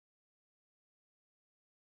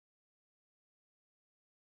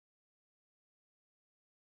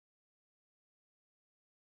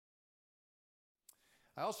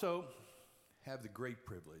I also have the great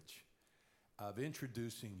privilege of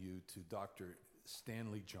introducing you to Dr.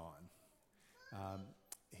 Stanley John.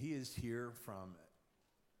 He is here from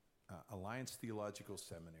Alliance Theological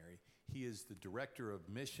Seminary. He is the Director of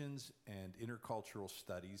Missions and Intercultural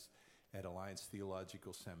Studies at Alliance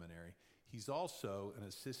Theological Seminary. He's also an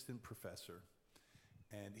assistant professor,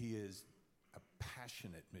 and he is a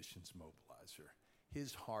passionate missions mobilizer.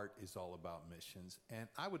 His heart is all about missions, and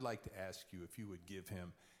I would like to ask you if you would give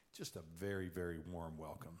him just a very, very warm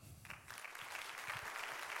welcome.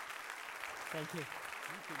 Thank you.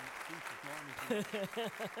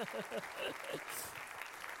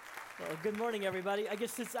 Well, good morning, everybody. I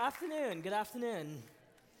guess it's afternoon. Good afternoon.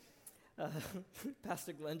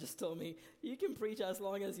 Pastor Glenn just told me, you can preach as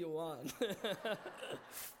long as you want.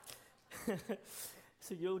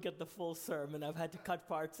 So you'll get the full sermon. I've had to cut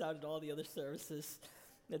parts out at all the other services.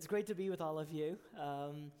 It's great to be with all of you.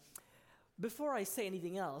 Before I say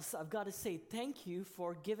anything else, I've got to say thank you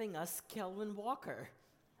for giving us Kelvin Walker.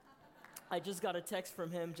 I just got a text from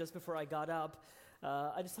him just before I got up.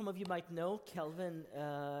 Some of you might know Kelvin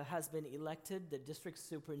has been elected the district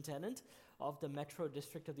superintendent of the Metro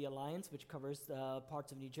District of the Alliance, which covers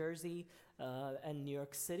parts of New Jersey and New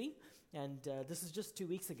York City. And this is just 2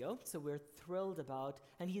 weeks ago, so we're thrilled about,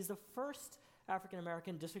 and he's the first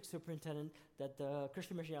African-American district superintendent that the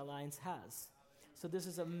Christian Missionary Alliance has. So this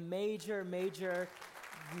is a major, major,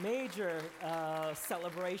 major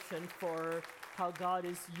celebration for how God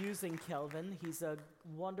is using Kelvin. He's a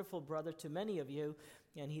wonderful brother to many of you,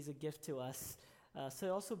 and he's a gift to us. So I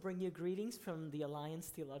also bring you greetings from the Alliance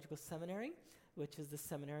Theological Seminary, which is the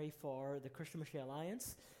seminary for the Christian Missionary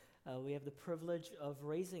Alliance. We have the privilege of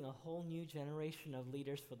raising a whole new generation of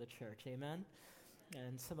leaders for the church. Amen?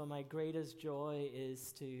 And some of my greatest joy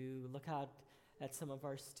is to look out at some of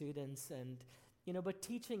our students. And, but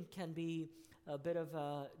teaching can be a bit of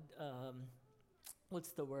a,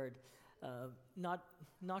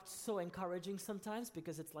 not so encouraging sometimes,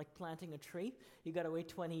 because it's like planting a tree. You got to wait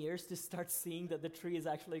 20 years to start seeing that the tree is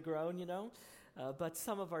actually grown, But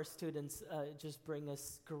some of our students just bring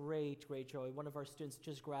us great, great joy. One of our students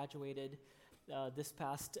just graduated this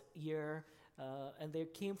past year, and they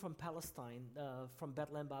came from Palestine, from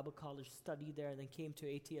Bethlehem Bible College, studied there, and then came to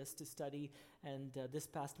ATS to study, and this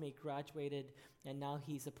past May graduated, and now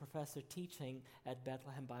he's a professor teaching at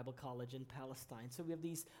Bethlehem Bible College in Palestine. So we have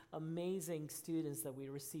these amazing students that we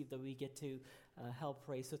receive that we get to help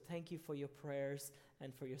raise. So thank you for your prayers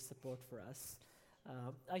and for your support for us.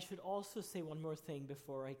 I should also say one more thing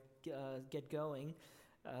before I get going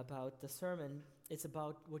about the sermon. It's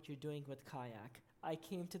about what you're doing with Kayak. I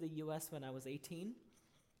came to the U.S. when I was 18.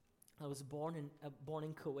 I was born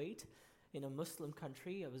in Kuwait, in a Muslim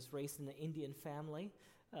country. I was raised in an Indian family.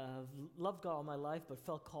 Loved God all my life, but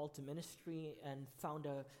felt called to ministry and found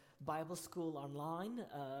a Bible school online.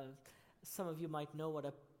 Some of you might know what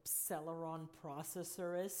a Celeron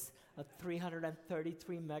processor is, a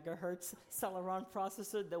 333 megahertz Celeron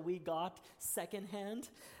processor that we got secondhand.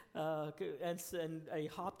 And I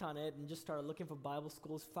hopped on it and just started looking for Bible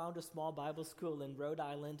schools, found a small Bible school in Rhode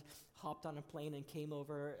Island, hopped on a plane and came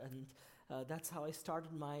over, and that's how I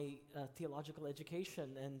started my theological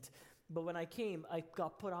education. But when I came, I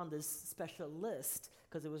got put on this special list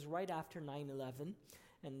because it was right after 9/11,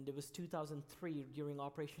 and it was 2003 during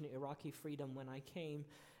Operation Iraqi Freedom when I came.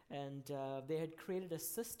 And they had created a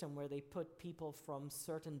system where they put people from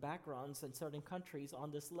certain backgrounds and certain countries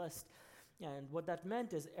on this list. And what that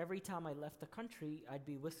meant is every time I left the country, I'd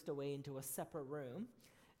be whisked away into a separate room.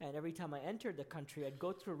 And every time I entered the country, I'd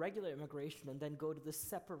go through regular immigration and then go to this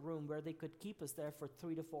separate room where they could keep us there for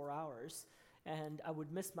 3 to 4 hours. And I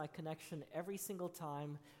would miss my connection every single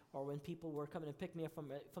time. Or when people were coming to pick me up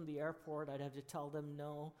from the airport, I'd have to tell them,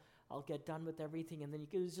 no, I'll get done with everything. And then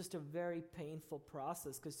it was just a very painful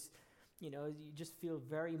process because, you just feel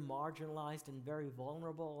very marginalized and very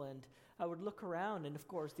vulnerable. And I would look around, and of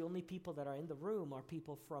course, the only people that are in the room are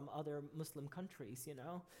people from other Muslim countries,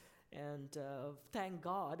 And thank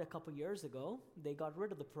God, a couple years ago, they got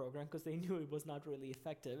rid of the program because they knew it was not really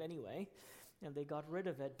effective anyway, and they got rid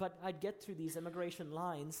of it. But I'd get through these immigration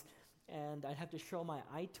lines, and I'd have to show my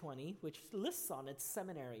I-20, which lists on its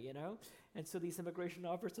seminary, And so these immigration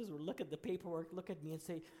officers would look at the paperwork, look at me and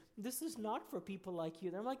say, this is not for people like you.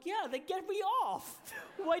 And I'm like, yeah, they get me off.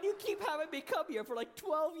 Why do you keep having me come here for like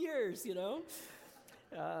 12 years,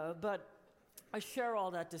 But I share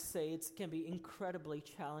all that to say it can be incredibly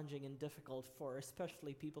challenging and difficult for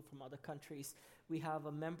especially people from other countries. We have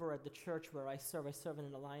a member at the church where I serve in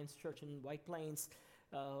an Alliance church in White Plains.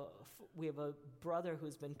 We have a brother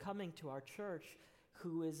who's been coming to our church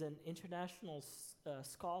who is an international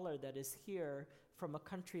scholar that is here from a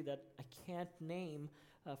country that I can't name,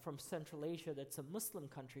 from Central Asia, that's a Muslim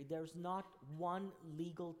country. There's not one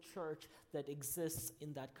legal church that exists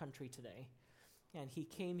in that country today. And he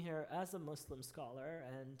came here as a Muslim scholar,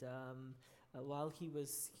 and while he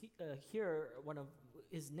was here, one of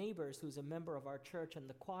his neighbors, who's a member of our church and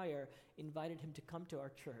the choir, invited him to come to our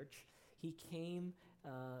church. He came,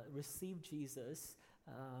 received Jesus,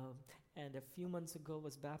 and a few months ago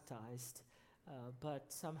was baptized.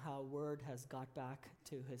 But somehow word has got back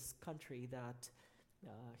to his country that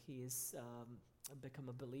he's become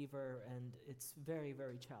a believer, and it's very,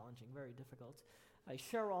 very challenging, very difficult. I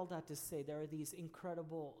share all that to say there are these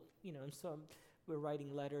incredible, so we're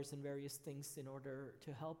writing letters and various things in order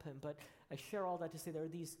to help him, but I share all that to say there are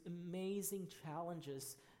these amazing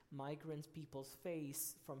challenges migrant peoples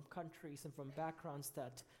face from countries and from backgrounds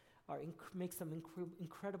that makes them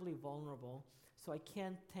incredibly vulnerable. So I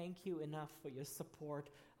can't thank you enough for your support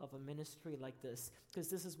of a ministry like this, because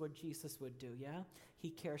this is what Jesus would do, yeah? He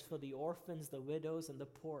cares for the orphans, the widows, and the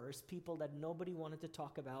poor, people that nobody wanted to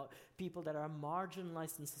talk about, people that are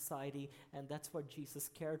marginalized in society, and that's what Jesus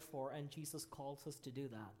cared for, and Jesus calls us to do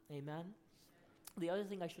that. Amen? The other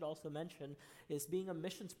thing I should also mention is, being a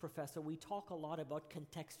missions professor, we talk a lot about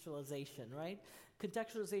contextualization, right?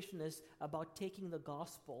 Contextualization is about taking the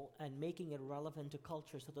gospel and making it relevant to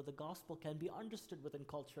culture so that the gospel can be understood within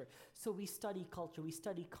culture. So we study culture, we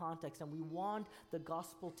study context, and we want the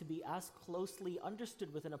gospel to be as closely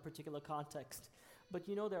understood within a particular context. But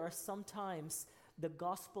there are sometimes the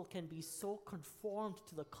gospel can be so conformed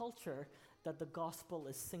to the culture that the gospel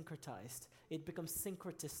is syncretized. It becomes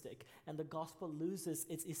syncretistic, and the gospel loses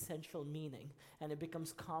its essential meaning, and it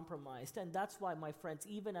becomes compromised. And that's why, my friends,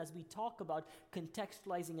 even as we talk about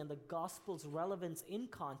contextualizing and the gospel's relevance in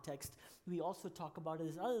context, we also talk about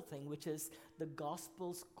this other thing, which is the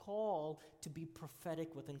gospel's call to be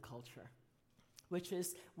prophetic within culture. Which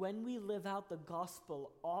is, when we live out the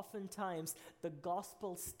gospel, oftentimes the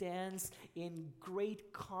gospel stands in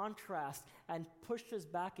great contrast and pushes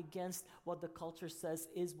back against what the culture says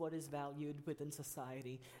is what is valued within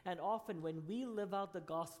society. And often when we live out the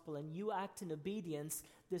gospel and you act in obedience,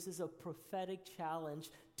 this is a prophetic challenge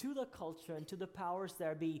to the culture and to the powers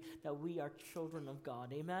there be that we are children of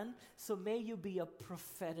God. Amen? So may you be a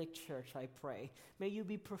prophetic church, I pray. May you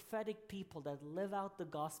be prophetic people that live out the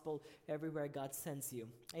gospel everywhere God sends you.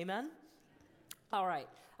 Amen? All right,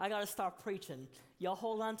 I got to start preaching. Y'all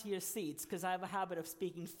hold on to your seats, because I have a habit of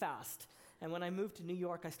speaking fast. And when I moved to New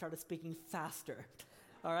York, I started speaking faster.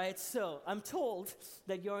 All right, so I'm told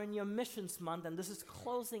that you're in your missions month, and this is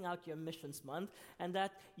closing out your missions month, and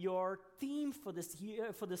that your theme for this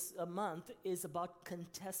year, for this month, is about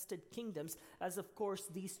contested kingdoms, as of course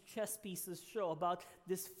these chess pieces show, about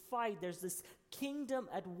this fight. There's this kingdom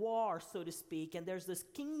at war, so to speak, and there's this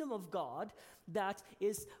kingdom of God that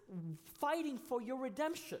is fighting for your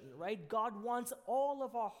redemption, right? God wants all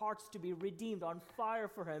of our hearts to be redeemed, on fire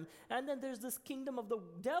for him. And then there's this kingdom of the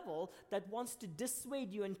devil that wants to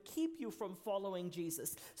dissuade you and keep you from following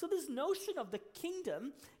Jesus. So this notion of the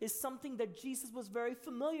kingdom is something that Jesus was very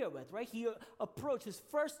familiar with, right? He approached his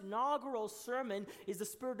first inaugural sermon is, the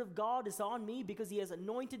Spirit of God is on me because he has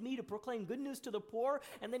anointed me to proclaim good news to the poor.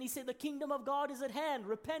 And then he said, the kingdom of God is at hand.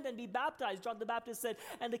 Repent and be baptized, John the Baptist said.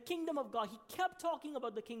 And the kingdom of God, he kept talking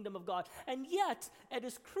about the kingdom of God. And yet, at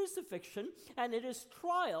his crucifixion and at his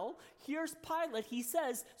trial, here's Pilate. He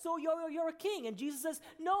says, so you're a king. And Jesus says,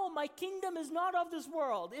 no, my kingdom is not of this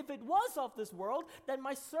world. If it was of this world, then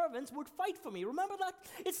my servants would fight for me. Remember that?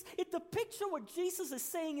 It's the picture. What Jesus is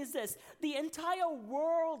saying is this: the entire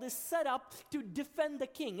world is set up to defend the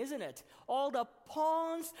king, isn't it? All the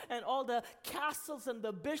pawns and all the castles and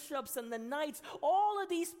the bishops and the knights, all of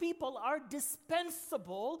these people are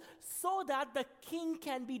dispensable so that the king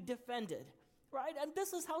can be defended, right? And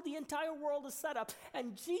this is how the entire world is set up.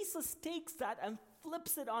 And Jesus takes that and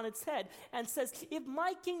flips it on its head and says, if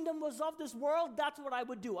my kingdom was of this world, that's what I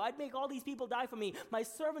would do. I'd make all these people die for me. My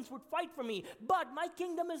servants would fight for me. But my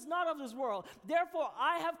kingdom is not of this world. Therefore,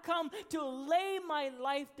 I have come to lay my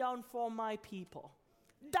life down for my people.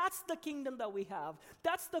 That's the kingdom that we have.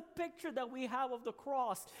 That's the picture that we have of the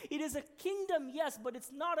cross. It is a kingdom, yes, but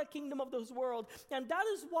it's not a kingdom of this world. And that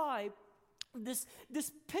is why this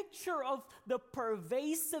picture of the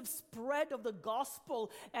pervasive spread of the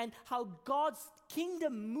gospel and how God's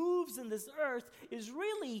kingdom moves in this earth is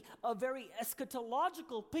really a very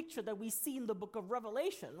eschatological picture that we see in the book of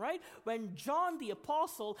Revelation, right? When John the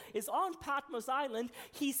apostle is on Patmos Island,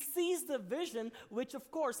 he sees the vision, which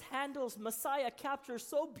of course handles Messiah capture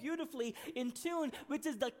so beautifully in tune, which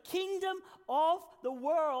is the kingdom of the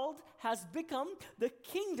world has become the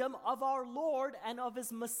kingdom of our Lord and of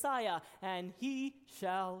his Messiah. And and he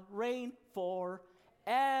shall reign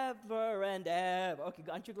forever and ever. Okay,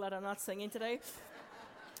 aren't you glad I'm not singing today?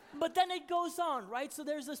 But then it goes on, right? So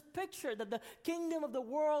there's this picture that the kingdom of the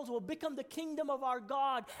world will become the kingdom of our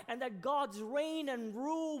God, and that God's reign and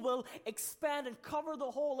rule will expand and cover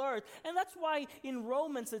the whole earth. And that's why in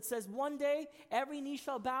Romans it says, one day every knee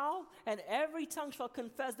shall bow and every tongue shall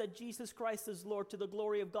confess that Jesus Christ is Lord, to the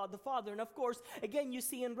glory of God the Father. And of course, again, you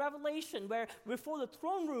see in Revelation where before the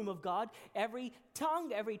throne room of God, every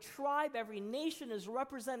tongue, every tribe, every nation is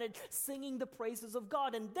represented singing the praises of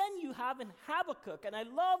God. And then you have in Habakkuk, and I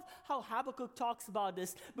love how Habakkuk talks about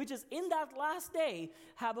this, which is in that last day,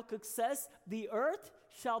 Habakkuk says, the earth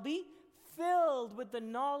shall be filled with the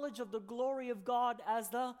knowledge of the glory of God as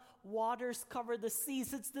the waters cover the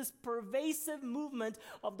seas. It's this pervasive movement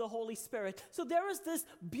of the Holy Spirit. So there is this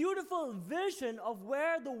beautiful vision of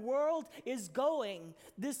where the world is going,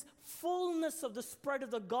 this fullness of the spread of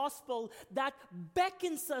the gospel that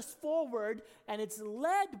beckons us forward, and it's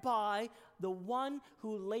led by the one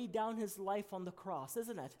who laid down his life on the cross,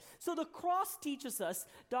 isn't it? So the cross teaches us,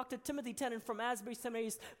 Dr. Timothy Tennant from Asbury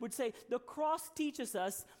Seminary would say, the cross teaches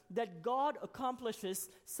us that God accomplishes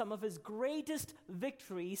some of his greatest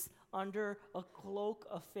victories under a cloak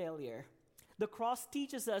of failure. The cross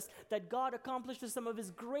teaches us that God accomplishes some of his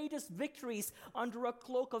greatest victories under a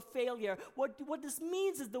cloak of failure. What this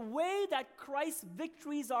means is the way that Christ's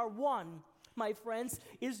victories are won, my friends,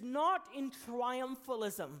 is not in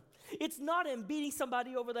triumphalism. It's not in beating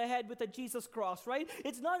somebody over the head with a Jesus cross, right?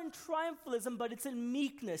 It's not in triumphalism, but it's in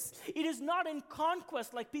meekness. It is not in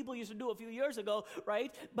conquest like people used to do a few years ago,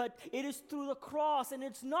 right? But it is through the cross, and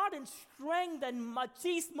it's not in strength and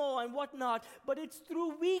machismo and whatnot, but it's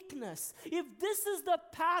through weakness. If this is the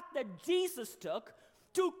path that Jesus took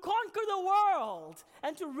to conquer the world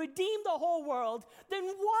and to redeem the whole world, then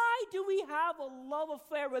why do we have a love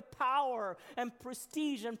affair with power and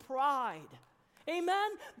prestige and pride? Amen?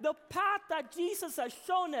 The path that Jesus has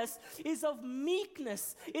shown us is of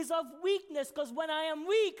meekness, is of weakness, because when I am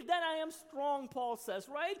weak, then I am strong, Paul says,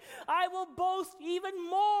 right? I will boast even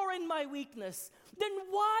more in my weakness. Then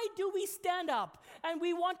why do we stand up and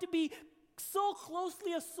we want to be so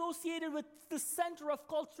closely associated with the center of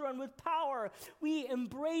culture and with power? We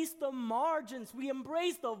embrace the margins, we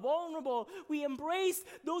embrace the vulnerable, we embrace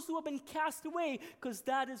those who have been cast away, because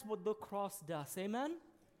that is what the cross does. Amen?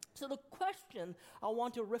 So the question I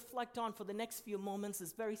want to reflect on for the next few moments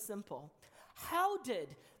is very simple. How did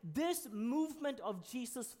this movement of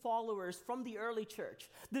Jesus followers from the early church,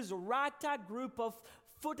 this ragtag group of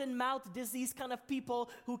foot and mouth disease kind of people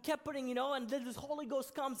who kept putting, and then this Holy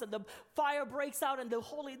Ghost comes and the fire breaks out and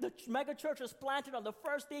the mega church is planted on the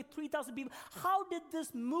first day, 3,000 people. How did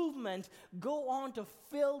this movement go on to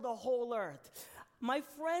fill the whole earth? My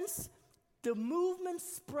friends, the movement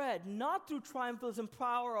spread not through triumphalism,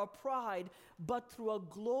 power, or pride, but through a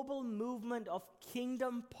global movement of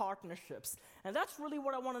kingdom partnerships. And that's really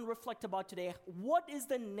what I want to reflect about today. What is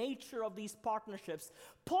the nature of these partnerships?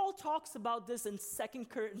 Paul talks about this in 2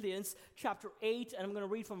 Corinthians chapter 8, and I'm going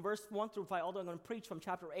to read from verse 1 through 5, although I'm going to preach from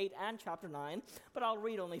chapter 8 and chapter 9, but I'll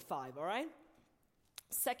read only 5, all right?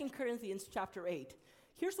 2 Corinthians chapter 8.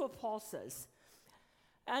 Here's what Paul says.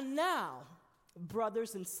 And now,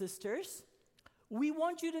 brothers and sisters, we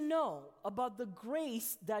want you to know about the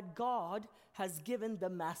grace that God has given the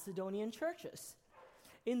Macedonian churches.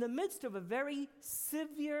 In the midst of a very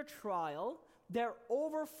severe trial, their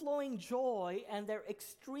overflowing joy and their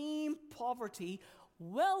extreme poverty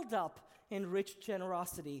welled up in rich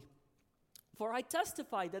generosity. For I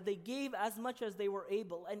testify that they gave as much as they were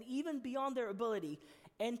able, and even beyond their ability,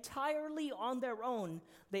 entirely on their own.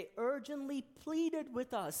 They urgently pleaded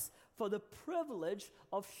with us for the privilege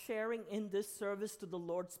of sharing in this service to the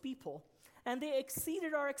Lord's people. And they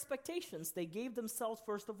exceeded our expectations. They gave themselves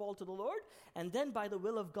first of all to the Lord, and then by the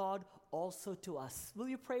will of God also to us. Will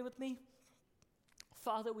you pray with me?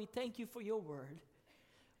 Father, we thank you for your word.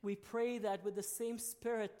 We pray that with the same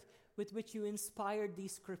spirit with which you inspired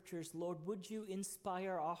these scriptures, Lord, would you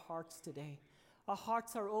inspire our hearts today? Our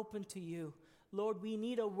hearts are open to you. Lord, we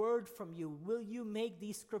need a word from you. Will you make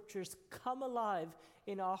these scriptures come alive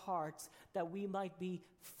in our hearts that we might be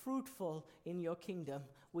fruitful in your kingdom?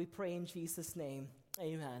 We pray in Jesus' name.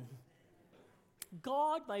 Amen.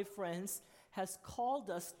 God, my friends, has called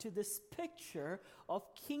us to this picture of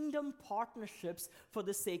kingdom partnerships for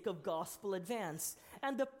the sake of gospel advance.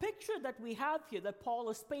 And the picture that we have here that Paul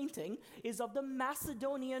is painting is of the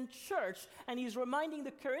Macedonian church. And he's reminding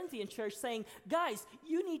the Corinthian church saying, guys,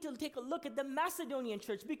 you need to take a look at the Macedonian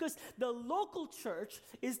church, because the local church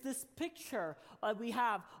is this picture we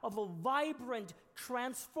have of a vibrant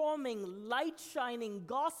transforming, light-shining,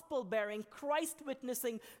 gospel-bearing,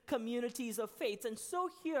 Christ-witnessing communities of faith. And so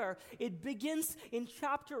here it begins in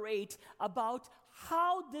chapter 8 about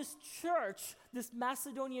how this church, this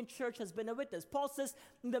Macedonian church, has been a witness. Paul says,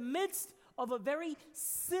 in the midst of a very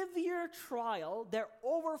severe trial, their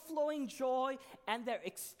overflowing joy and their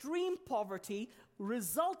extreme poverty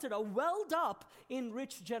resulted or welled up in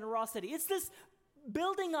rich generosity. It's this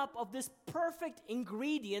building up of this perfect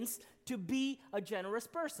ingredients to be a generous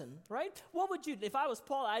person, right? What would you, if I was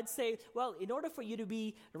Paul, I'd say, well, in order for you to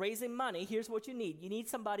be raising money, here's what you need. You need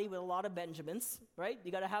somebody with a lot of Benjamins, right?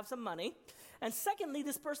 You got to have some money. And secondly,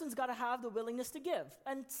 this person's got to have the willingness to give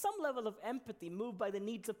and some level of empathy, moved by the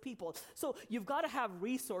needs of people. So you've got to have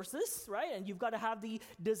resources, right? And you've got to have the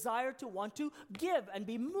desire to want to give and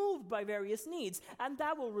be moved by various needs. And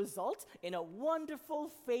that will result in a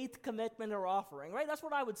wonderful faith commitment or offering, right? That's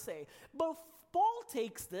what I would say. But Paul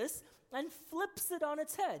takes this and flips it on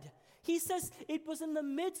its head. He says it was in the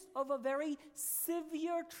midst of a very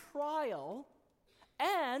severe trial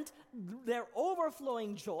and their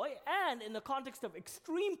overflowing joy, and in the context of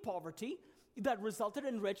extreme poverty, that resulted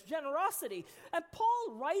in rich generosity. And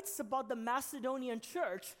Paul writes about the Macedonian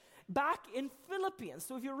church back in Philippians.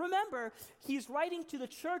 So if you remember, he's writing to the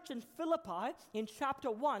church in Philippi in chapter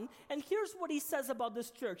 1, and here's what he says about this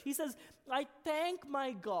church. He says, I thank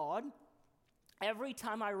my God every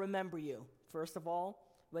time I remember you. First of all,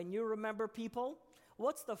 when you remember people,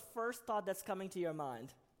 what's the first thought that's coming to your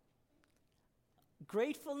mind?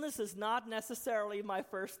 Gratefulness is not necessarily my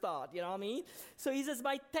first thought, you know what I mean? So he says,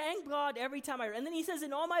 I thank God every time and then he says,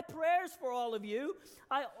 in all my prayers for all of you,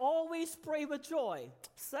 I always pray with joy.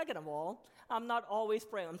 Second of all, I'm not always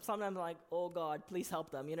praying. I'm sometimes like, oh God, please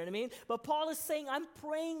help them, you know what I mean? But Paul is saying, I'm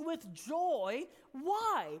praying with joy.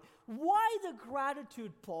 Why? Why the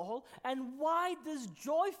gratitude, Paul? And why this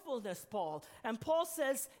joyfulness, Paul? And Paul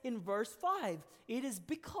says in verse 5, it is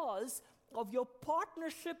because of your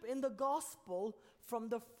partnership in the gospel from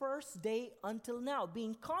the first day until now,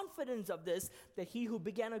 being confident of this, that he who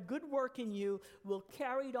began a good work in you will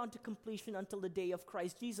carry it on to completion until the day of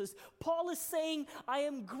Christ Jesus. Paul is saying, I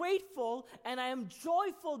am grateful and I am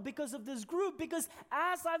joyful because of this group, because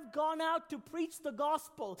as I've gone out to preach the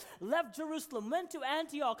gospel, left Jerusalem, went to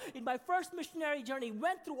Antioch in my first missionary journey,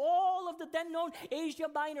 went through all of the then known Asia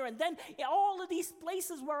Minor, and then all of these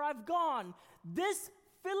places where I've gone, this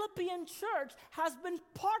Philippian church has been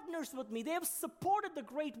partners with me. They have supported the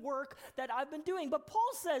great work that I've been doing. But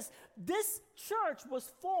Paul says this church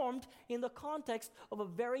was formed in the context of a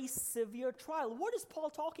very severe trial. What is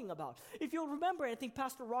Paul talking about? If you'll remember, I think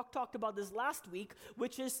Pastor Rock talked about this last week,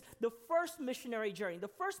 which is the first missionary journey. The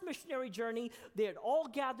first missionary journey, they had all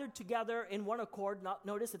gathered together in one accord.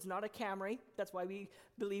 Notice it's not a Camry. That's why we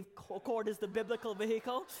believe accord is the biblical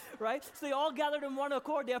vehicle, right? So they all gathered in one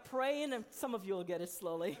accord. They're praying, and some of you will get it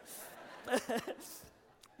slowly.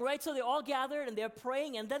 Right, so they all gathered and they're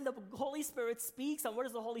praying, and then the Holy Spirit speaks, and what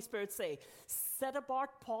does the Holy Spirit say? Set apart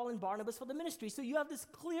Paul and Barnabas for the ministry. So you have this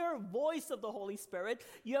clear voice of the Holy Spirit,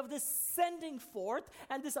 you have this sending forth,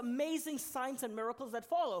 and this amazing signs and miracles that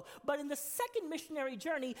follow. But in the second missionary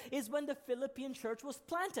journey is when the Philippian church was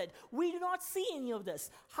planted. We do not see any of this.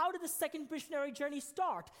 How did the second missionary journey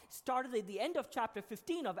start? It started at the end of chapter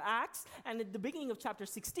 15 of Acts, and at the beginning of chapter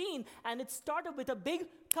 16, and it started with a big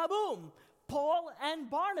kaboom. Paul and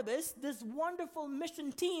Barnabas, this wonderful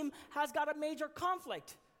mission team, has got a major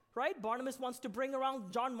conflict, right? Barnabas wants to bring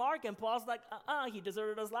around John Mark, and Paul's like, he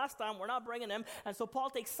deserted us last time, we're not bringing him. And so Paul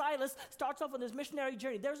takes Silas, starts off on this missionary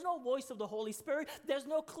journey. There's no voice of the Holy Spirit. There's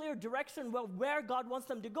no clear direction where God wants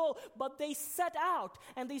them to go, but they set out,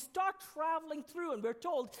 and they start traveling through, and we're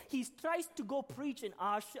told he tries to go preach in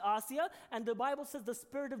Asia, and the Bible says the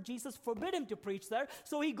Spirit of Jesus forbid him to preach there.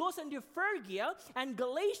 So he goes into Phrygia and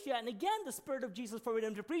Galatia, and again the Spirit of Jesus forbid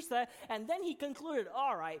him to preach there, and then he concluded,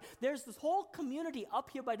 all right, there's this whole community up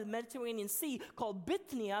here by the Mediterranean Sea called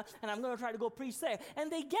Bithynia, and I'm going to try to go preach there.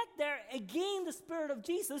 And they get there, again the Spirit of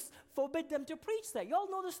Jesus forbid them to preach there. Y'all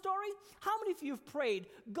know the story? How many of you have prayed,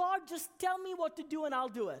 God, just tell me what to do and I'll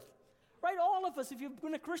do it? Right, all of us, if you've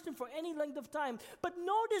been a Christian for any length of time. But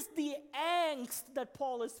notice the angst that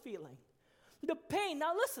Paul is feeling. The pain.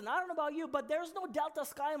 Now listen, I don't know about you, but there's no Delta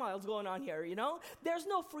Sky Miles going on here, you know? There's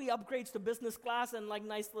no free upgrades to business class and like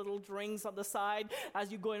nice little drinks on the side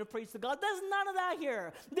as you go in to preach to God. There's none of that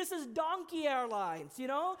here. This is Donkey Airlines, you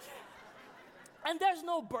know? And there's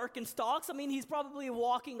no Birkenstocks. I mean, he's probably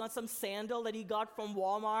walking on some sandal that he got from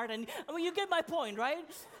Walmart. And I mean, you get my point, right?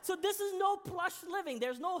 So this is no plush living.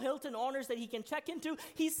 There's no Hilton Honors that he can check into.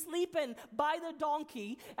 He's sleeping by the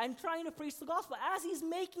donkey and trying to preach the gospel as he's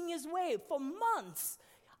making his way for months.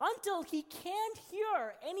 until he can't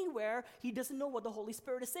hear anywhere. He doesn't know what the Holy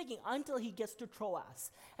Spirit is saying until he gets to Troas.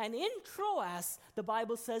 And in Troas, the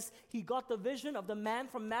Bible says he got the vision of the man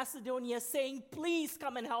from Macedonia saying, please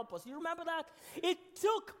come and help us. You remember that? It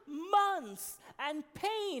took months and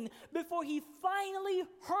pain before he finally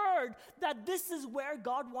heard that this is where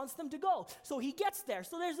God wants them to go. So he gets there.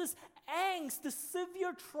 So there's this angst, the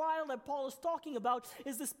severe trial that Paul is talking about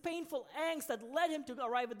is this painful angst that led him to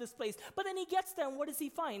arrive at this place. But then he gets there, and what does he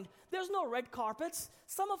find? There's no red carpets.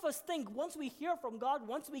 Some of us think once we hear from God,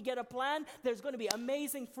 once we get a plan, there's going to be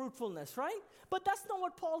amazing fruitfulness, right? But that's not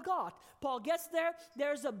what Paul got. Paul gets there,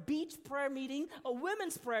 there's a beach prayer meeting, a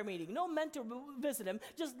women's prayer meeting. No men to visit him,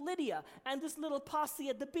 just Lydia and this little posse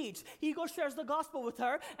at the beach. He goes, shares the gospel with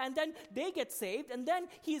her, and then they get saved, and then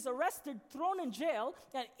he's arrested, thrown in jail,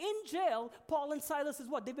 and in jail, Paul and Silas is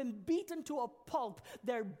what? They've been beaten to a pulp.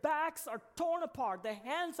 Their backs are torn apart. Their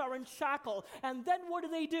hands are in shackle. And then what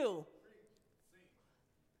do?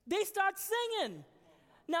 They start singing.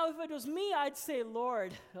 Now, if it was me, I'd say,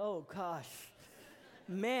 Lord, oh gosh,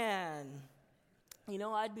 man.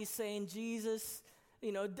 I'd be saying, Jesus, I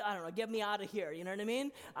don't know, get me out of here, you know what I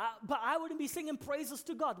mean? But I wouldn't be singing praises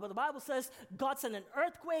to God. But the Bible says God sent an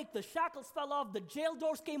earthquake, the shackles fell off, the jail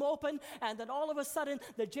doors came open, and then all of a sudden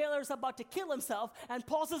the jailer is about to kill himself, and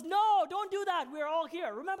Paul says, no, don't do that, we're all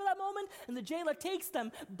here. Remember that moment? And the jailer takes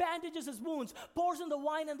them, bandages his wounds, pours in the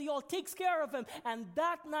wine and the oil, takes care of him, and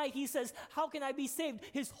that night he says, how can I be saved?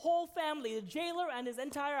 His whole family, the jailer and his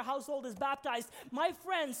entire household is baptized. My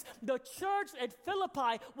friends, the church at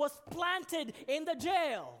Philippi was planted in the jail.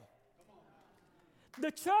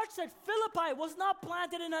 The church at Philippi was not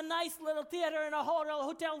planted in a nice little theater in a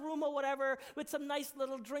hotel room or whatever with some nice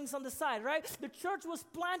little drinks on the side, right? The church was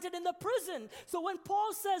planted in the prison. So when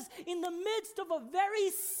Paul says in the midst of a very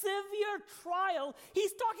severe trial,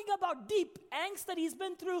 he's talking about deep angst that he's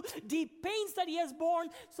been through, deep pains that he has borne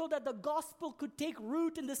so that the gospel could take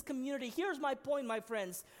root in this community. Here's my point, my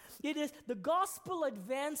friends. It is the gospel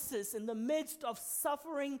advances in the midst of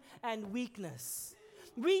suffering and weakness.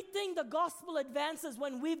 We think the gospel advances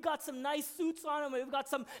when we've got some nice suits on and we've got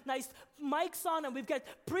some nice mics on and we've got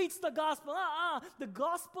preached the gospel. The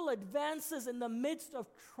gospel advances in the midst of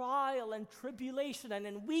trial and tribulation and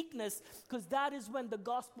in weakness, because that is when the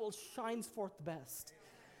gospel shines forth best.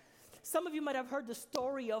 Some of you might have heard the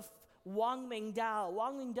story of Wang Mingdao.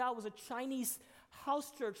 Wang Mingdao was a Chinese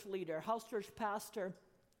house church leader, house church pastor.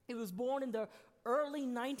 He was born in the early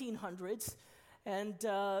 1900s. And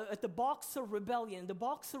at the Boxer Rebellion. The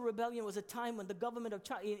Boxer Rebellion was a time when the government of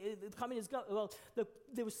China, the communist government,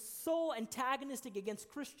 they were so antagonistic against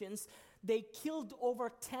Christians, they killed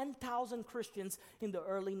over 10,000 Christians in the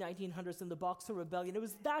early 1900s in the Boxer Rebellion. It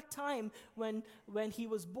was that time when he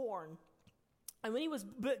was born. And when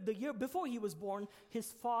the year before he was born,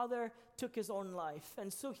 his father took his own life.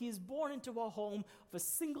 And so he is born into a home of a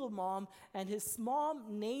single mom, and his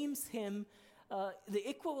mom names him the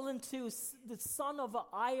equivalent to the son of an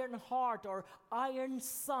iron heart or iron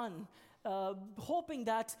son, hoping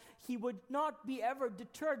that he would not be ever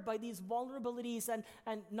deterred by these vulnerabilities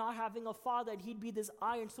and not having a father, and he'd be this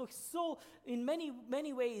iron. So in many,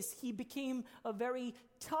 many ways, he became a very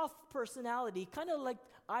tough personality, kind of like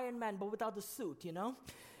Iron Man, but without the suit,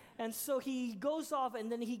 And so he goes off, and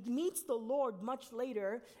then he meets the Lord much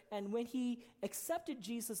later, and when he accepted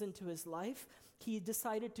Jesus into his life, he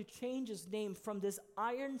decided to change his name from this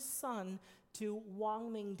iron son to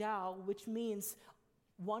Wang Mingdao, which means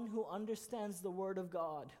one who understands the word of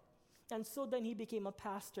God. And so then he became a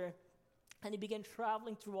pastor, and he began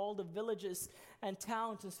traveling through all the villages and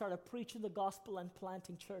towns and started preaching the gospel and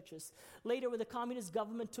planting churches. Later, when the communist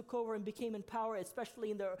government took over and became in power, especially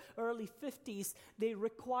in the early 50s, they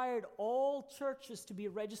required all churches to be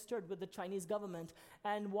registered with the Chinese government.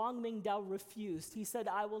 And Wang Mingdao refused. He said,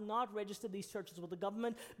 I will not register these churches with the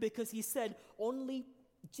government, because he said only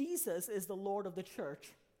Jesus is the Lord of the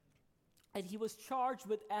church. And he was charged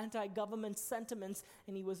with anti-government sentiments,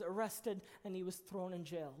 and he was arrested, and he was thrown in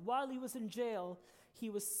jail. While he was in jail, he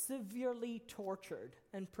was severely tortured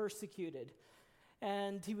and persecuted.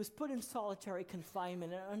 And he was put in solitary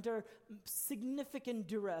confinement, and under significant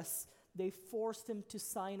duress, they forced him to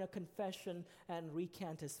sign a confession and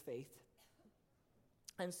recant his faith.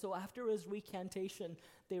 And so after his recantation,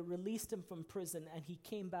 they released him from prison, and he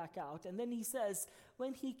came back out. And then he says,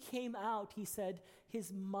 when he came out, he said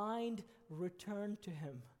his mind returned to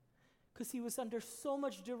him. Because he was under so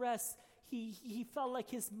much duress, he felt like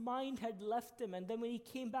his mind had left him. And then when he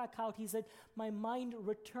came back out, he said, my mind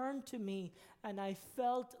returned to me, and I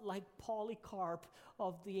felt like Polycarp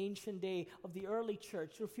of the ancient day, of the early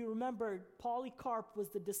church. If you remember, Polycarp was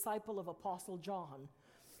the disciple of Apostle John.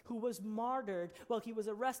 who was martyred. Well, he was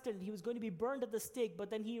arrested. He was going to be burned at the stake, but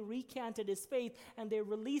then he recanted his faith, and they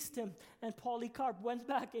released him. And Polycarp went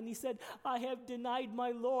back, and he said, I have denied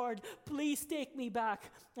my Lord. Please take me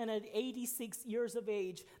back. And at 86 years of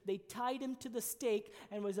age, they tied him to the stake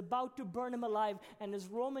and was about to burn him alive. And his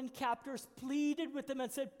Roman captors pleaded with him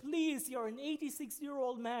and said, please, you're an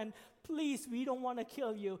 86-year-old man. Please, we don't want to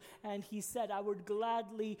kill you. And he said, I will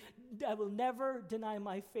never deny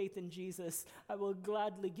my faith in Jesus. I will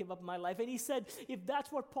gladly give up my life. And he said, if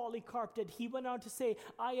that's what Polycarp did, he went on to say,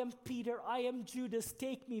 I am Peter, I am Judas,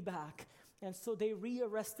 take me back. And so they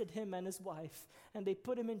rearrested him and his wife, and they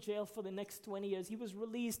put him in jail for the next 20 years. He was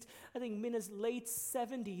released, I think, in his late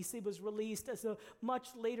 70s. He was released as a much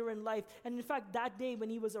later in life. And in fact, that day when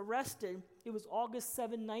he was arrested, it was August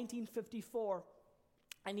 7, 1954.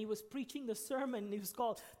 And he was preaching the sermon. It was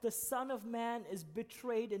called, The Son of Man is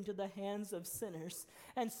Betrayed into the Hands of Sinners.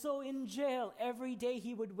 And so in jail, every day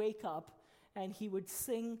he would wake up and he would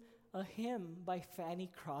sing a hymn by Fanny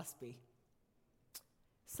Crosby.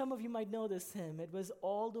 Some of you might know this hymn. It was,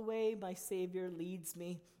 all the way my Savior leads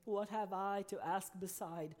me. What have I to ask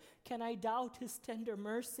beside? Can I doubt his tender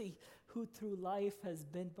mercy, who through life has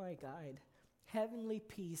been my guide? Heavenly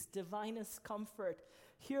peace, divinest comfort,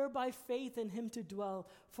 here by faith in him to dwell.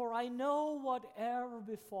 For I know whatever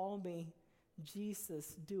befall me,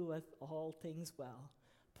 Jesus doeth all things well.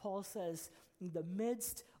 Paul says, in the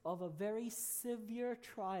midst of a very severe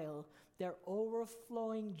trial, their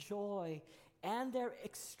overflowing joy and their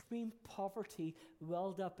extreme poverty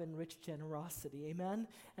welled up in rich generosity. Amen?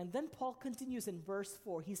 And then Paul continues in verse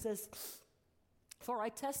 4. He says, for I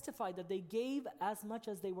testify that they gave as much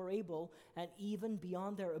as they were able, and even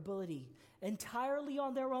beyond their ability, entirely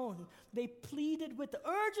on their own. They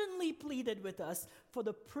urgently pleaded with us for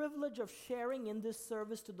the privilege of sharing in this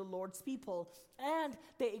service to the Lord's people. And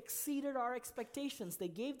they exceeded our expectations. They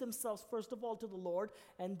gave themselves first of all to the Lord,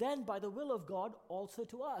 and then by the will of God also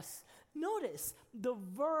to us. Notice the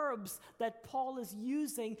verbs that Paul is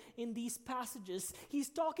using in these passages. He's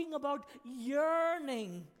talking about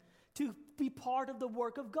yearning to be part of the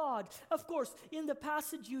work of God. Of course, in the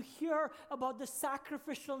passage you hear about the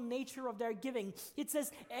sacrificial nature of their giving. It says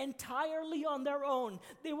entirely on their own.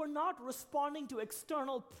 They were not responding to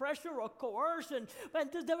external pressure or coercion,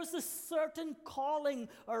 but there was a certain calling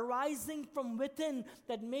arising from within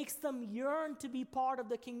that makes them yearn to be part of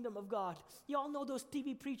the kingdom of God. You all know those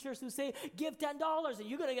TV preachers who say, give $10 and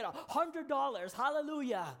you're going to get $100.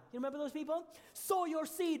 Hallelujah. You remember those people? Sow your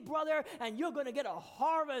seed, brother, and you're going to get a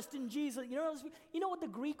harvest in Jesus. You know what the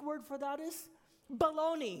Greek word for that is?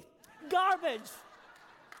 Baloney. Garbage.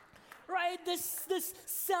 Right? This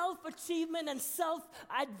self-achievement and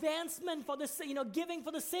self-advancement for this, giving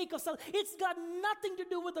for the sake of self, it's got nothing to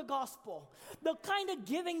do with the gospel. The kind of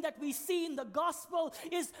giving that we see in the gospel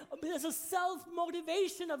is a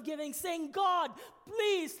self-motivation of giving, saying, God,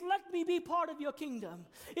 please let me be part of your kingdom.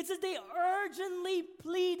 It says they urgently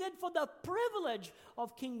pleaded for the privilege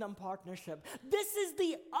of kingdom partnership. This is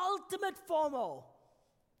the ultimate FOMO.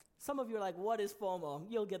 Some of you are like, what is FOMO?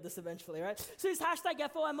 You'll get this eventually, right? So it's hashtag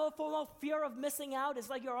FOMO, FOMO, fear of missing out. It's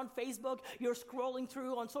like you're on Facebook, you're scrolling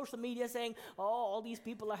through on social media saying, oh, all these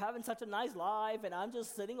people are having such a nice life, and I'm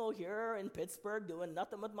just sitting over here in Pittsburgh doing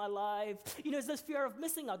nothing with my life. It's this fear of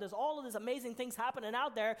missing out. There's all of these amazing things happening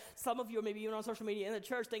out there. Some of you are maybe even on social media in the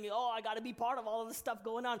church thinking, oh, I got to be part of all of this stuff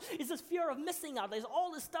going on. It's this fear of missing out. There's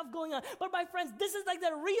all this stuff going on. But my friends, this is like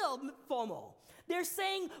the real FOMO. They're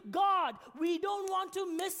saying, God, we don't want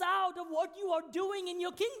to miss out of what you are doing in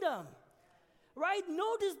your kingdom. Right?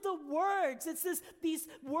 Notice the words. It says these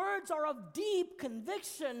words are of deep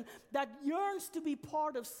conviction that yearns to be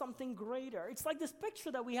part of something greater. It's like this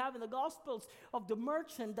picture that we have in the Gospels of the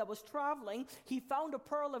merchant that was traveling. He found a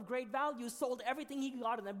pearl of great value, sold everything he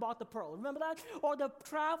got, and then bought the pearl. Remember that? Or the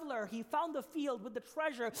traveler, he found the field with the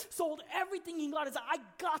treasure, sold everything he got, and said, I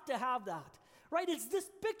got to have that. Right? It's this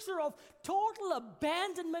picture of total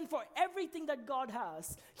abandonment for everything that God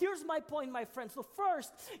has. Here's my point, my friends. The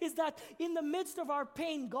first is that in the midst of our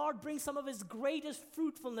pain, God brings some of his greatest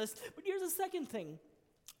fruitfulness. But here's the second thing.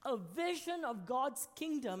 A vision of God's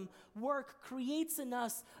kingdom work creates in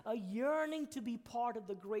us a yearning to be part of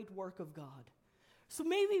the great work of God. So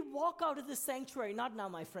maybe walk out of this sanctuary, not now,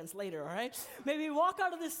 my friends, later, all right? Maybe walk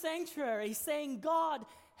out of this sanctuary saying, God,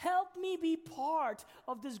 help me be part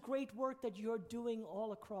of this great work that you're doing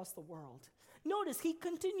all across the world. Notice, he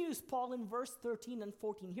continues, Paul, in verse 13 and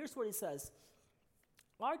 14. Here's what he says.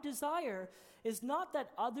 Our desire is not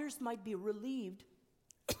that others might be relieved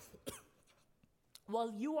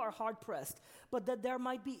while you are hard-pressed, but that there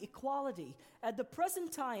might be equality. At the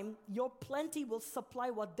present time, your plenty will supply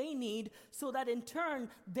what they need, so that in turn,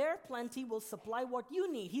 their plenty will supply what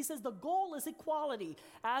you need. He says the goal is equality.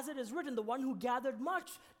 As it is written, the one who gathered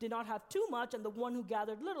much did not have too much, and the one who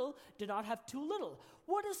gathered little did not have too little.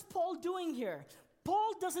 What is Paul doing here?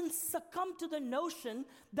 Paul doesn't succumb to the notion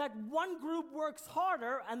that one group works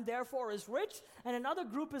harder and therefore is rich, and another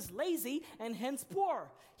group is lazy and hence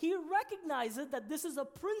poor. He recognizes that this is a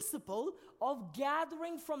principle of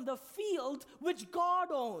gathering from the field which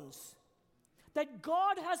God owns. That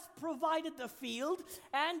God has provided the field,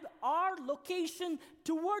 and our location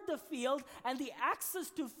toward the field and the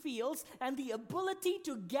access to fields and the ability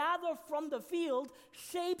to gather from the field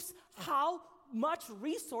shapes how much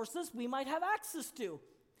resources we might have access to.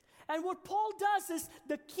 And what Paul does is,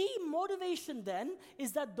 the key motivation then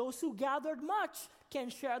is that those who gathered much can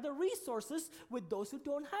share the resources with those who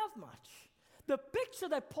don't have much. The picture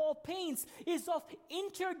that Paul paints is of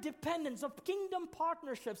interdependence, of kingdom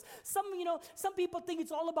partnerships. Some people think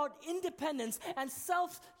it's all about independence and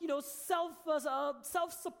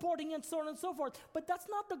self-supporting and so on and so forth. But that's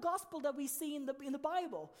not the gospel that we see in the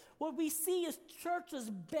Bible. What we see is churches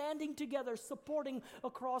banding together, supporting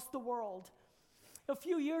across the world. A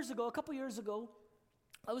couple years ago,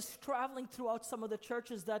 I was traveling throughout some of the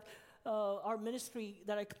churches that our ministry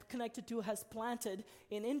that I connected to has planted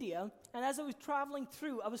in India. And as I was traveling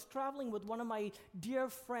with one of my dear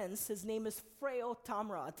friends. His name is Freo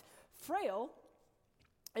Tamrat. Freo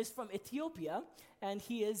is from Ethiopia, and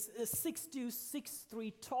he is a 6'2",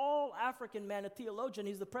 6'3", tall African man, a theologian.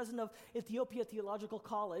 He's the president of Ethiopia Theological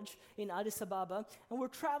College in Addis Ababa. And we're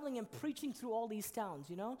traveling and preaching through all these towns,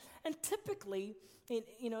 And typically, in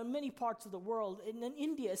many parts of the world, in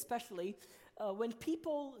India especially, when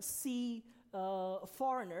people see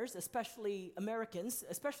foreigners, especially Americans,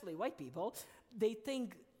 especially white people, they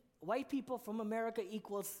think white people from America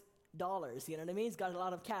equals dollars, you know what I mean? It's got a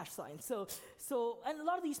lot of cash signs. So, and a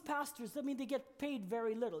lot of these pastors, they get paid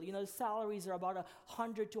very little. Salaries are about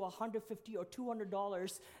 $100 to $150 or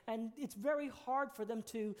 $200, and it's very hard for them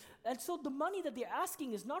to. And so the money that they're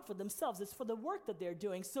asking is not for themselves; it's for the work that they're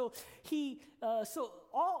doing. So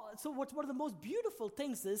what's one of the most beautiful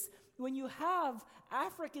things is when you have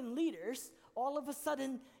African leaders. All of a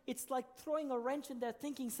sudden, it's like throwing a wrench in their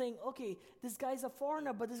thinking, saying, okay, this guy's a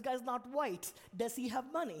foreigner, but this guy's not white. Does he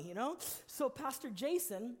have money, So Pastor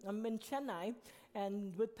Jason, I'm in Chennai,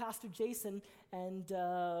 and with Pastor Jason, and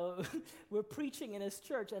we're preaching in his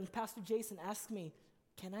church, and Pastor Jason asked me,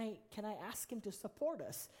 can I ask him to support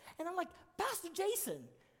us? And I'm like, Pastor Jason,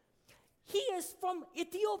 he is from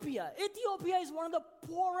Ethiopia. Ethiopia is one of the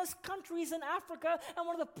poorest countries in Africa and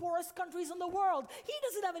one of the poorest countries in the world. He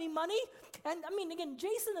doesn't have any money. And again,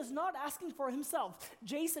 Jason is not asking for himself.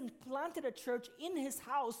 Jason planted a church in his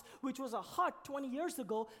house, which was a hut 20 years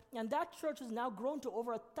ago, and that church has now grown to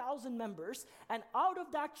over 1,000 members. And out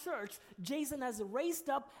of that church, Jason has raised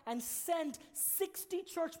up and sent 60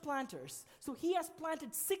 church planters. So he has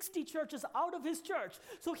planted 60 churches out of his church.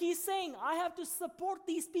 So he's saying, I have to support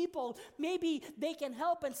these people. Maybe they can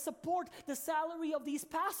help and support the salary of these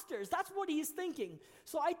pastors. That's what he's thinking.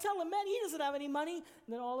 So I tell him, man, he doesn't have any money. And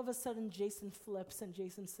then all of a sudden, Jason flips and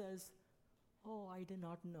Jason says, oh, I did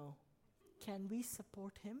not know. Can we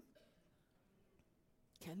support him?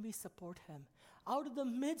 Can we support him? Out of the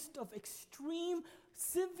midst of extreme,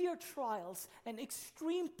 severe trials and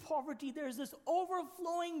extreme poverty, there's this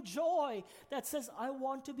overflowing joy that says, I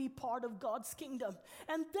want to be part of God's kingdom.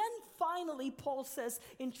 And then finally, Paul says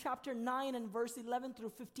in chapter 9 and verse 11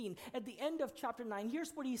 through 15, at the end of chapter 9,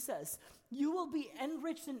 here's what he says. You will be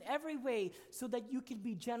enriched in every way so that you can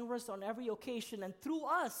be generous on every occasion. And through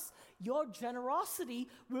us, your generosity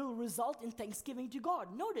will result in thanksgiving to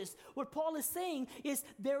God. Notice what Paul is saying is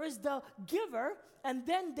there is the giver, and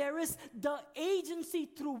then there is the agency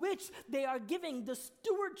through which they are giving, the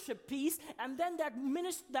stewardship piece, and then that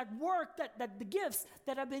work, that the gifts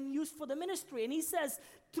that have been used for the ministry. And he says,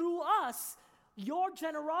 through us, your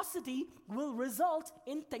generosity will result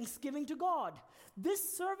in thanksgiving to God.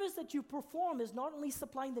 This service that you perform is not only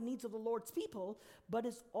supplying the needs of the Lord's people, but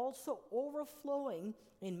is also overflowing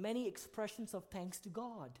in many expressions of thanks to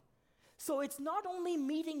God. So it's not only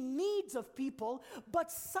meeting needs of people,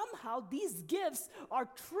 but somehow these gifts are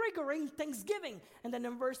triggering thanksgiving. And then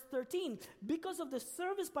in verse 13, because of the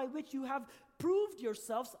service by which you have proved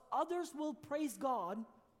yourselves, others will praise God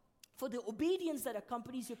for the obedience that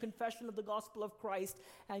accompanies your confession of the gospel of Christ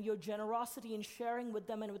and your generosity in sharing with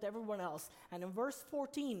them and with everyone else. And in verse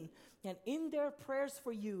 14, and in their prayers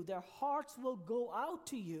for you, their hearts will go out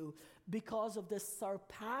to you because of the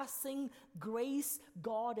surpassing grace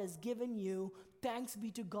God has given you Thanks be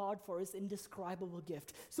to God for his indescribable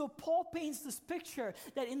gift. So Paul paints this picture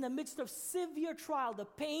that in the midst of severe trial, the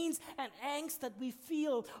pains and angst that we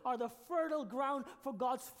feel are the fertile ground for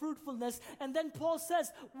God's fruitfulness. And then Paul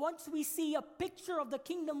says, once we see a picture of the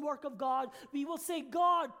kingdom work of God, we will say,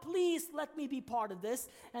 God, please let me be part of this.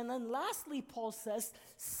 And then lastly, Paul says,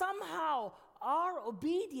 somehow our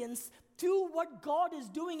obedience to what God is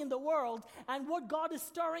doing in the world and what God is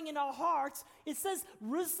stirring in our hearts, it says,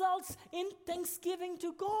 results in thanksgiving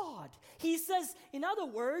to God. He says, in other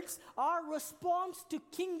words, our response to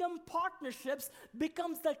kingdom partnerships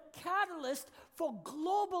becomes the catalyst for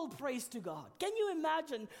global praise to God. Can you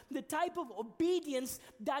imagine the type of obedience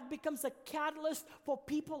that becomes a catalyst for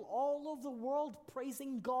people all over the world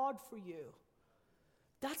praising God for you?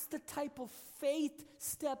 That's the type of faith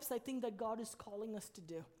steps I think that God is calling us to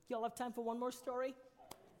do. Y'all have time for one more story?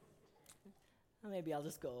 Or maybe I'll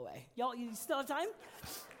just go away. Y'all, you still have time?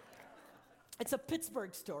 It's a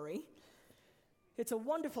Pittsburgh story. It's a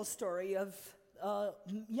wonderful story of a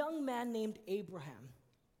young man named Abraham.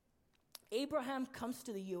 Abraham comes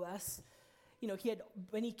to the U.S. You know,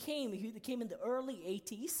 when he came in the early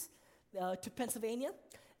 80s to Pennsylvania.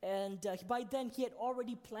 And by then, he had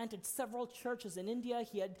already planted several churches in India.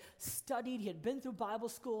 He had studied, he had been through Bible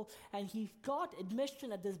school, and he got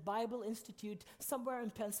admission at this Bible Institute somewhere in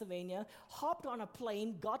Pennsylvania, hopped on a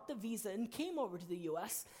plane, got the visa, and came over to the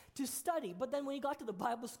U.S. to study. But then when he got to the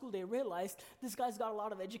Bible school, they realized this guy's got a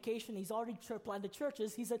lot of education. He's already planted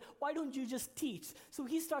churches. He said, why don't you just teach? So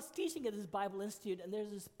he starts teaching at this Bible Institute, and there's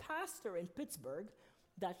this pastor in Pittsburgh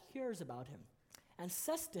that hears about him and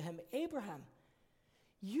says to him, Abraham,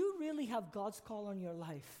 you really have God's call on your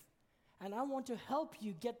life, and I want to help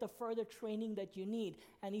you get the further training that you need.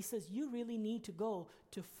 And he says, you really need to go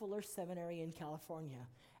to Fuller Seminary in California.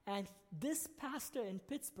 And this pastor in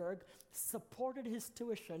Pittsburgh supported his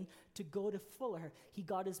tuition to go to Fuller. He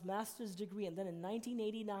got his master's degree, and then in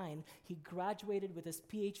 1989, he graduated with his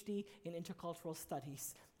PhD in intercultural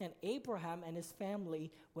studies. And Abraham and his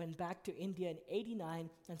family went back to India in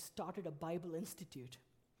 89 and started a Bible Institute.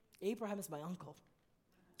 Abraham is my uncle.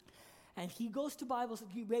 And he goes to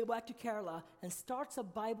way back to Kerala and starts a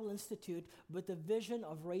Bible Institute with the vision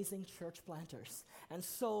of raising church planters. And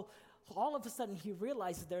so all of a sudden he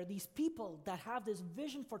realizes there are these people that have this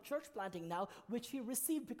vision for church planting now, which he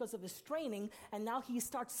received because of his training, and now he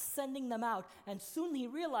starts sending them out. And soon he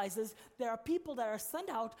realizes there are people that are sent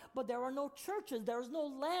out, but there are no churches, there is no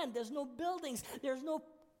land, there's no buildings, there's no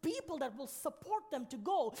people that will support them to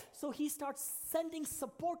go. So he starts sending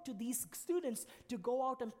support to these students to go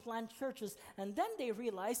out and plant churches. And then they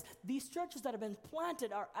realize these churches that have been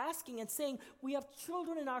planted are asking and saying, we have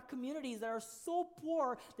children in our communities that are so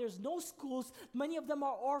poor, there's no schools, many of them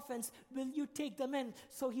are orphans, will you take them in?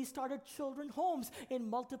 So he started children homes in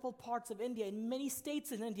multiple parts of India, in many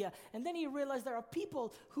states in India. And then he realized there are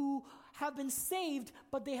people who have been saved,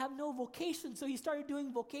 but they have no vocation. So he started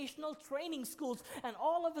doing vocational training schools. And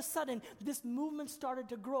all of a sudden, this movement started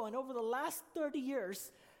to grow. And over the last 30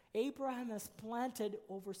 years, Abraham has planted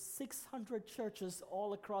over 600 churches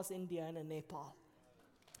all across India and in Nepal.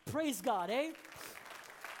 Praise God, eh?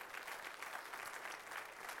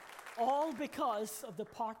 All because of the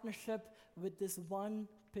partnership with this one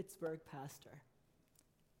Pittsburgh pastor.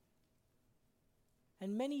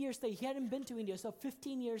 And many years later, he hadn't been to India, so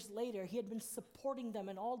 15 years later, he had been supporting them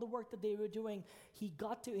and all the work that they were doing. He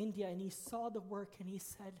got to India and he saw the work and he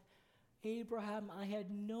said, Abraham, I had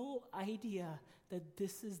no idea that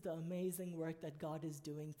this is the amazing work that God is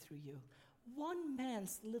doing through you. One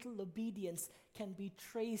man's little obedience can be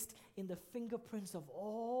traced in the fingerprints of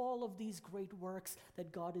all of these great works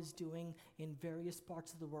that God is doing in various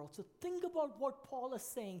parts of the world. So think about what Paul is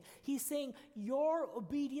saying. He's saying your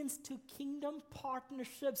obedience to kingdom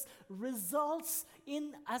partnerships results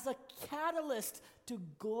in as a catalyst to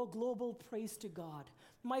go global praise to God.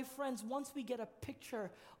 My friends, once we get a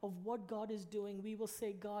picture of what God is doing, we will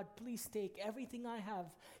say, God, please take everything I have.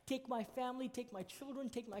 Take my family, take my children,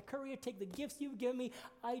 take my career, take the gifts you've given me.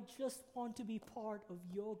 I just want to be part of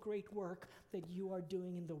your great work that you are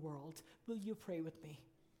doing in the world. Will you pray with me?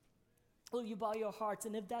 Will you bow your hearts?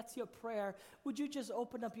 And if that's your prayer, would you just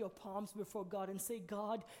open up your palms before God and say,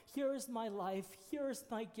 God, here's my life, here's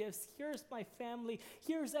my gifts, here's my family,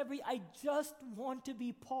 I just want to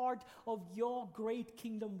be part of your great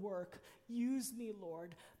kingdom work. Use me,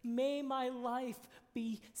 Lord. May my life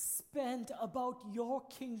be spent about your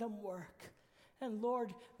kingdom work. And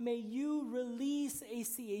Lord, may you release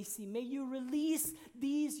ACAC. May you release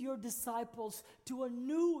these, your disciples, to a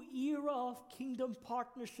new era of kingdom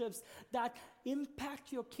partnerships that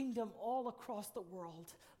impact your kingdom all across the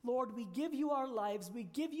world. Lord, we give you our lives. We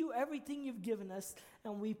give you everything you've given us.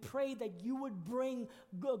 And we pray that you would bring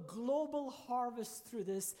a global harvest through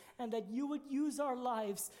this, and that you would use our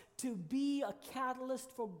lives to be a catalyst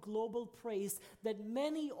for global praise, that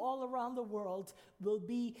many all around the world will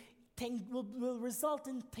result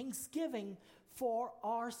in thanksgiving for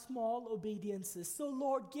our small obediences. So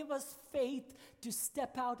Lord, give us faith to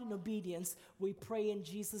step out in obedience. We pray in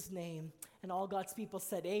Jesus' name. And all God's people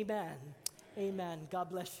said, amen. Amen. God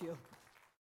bless you.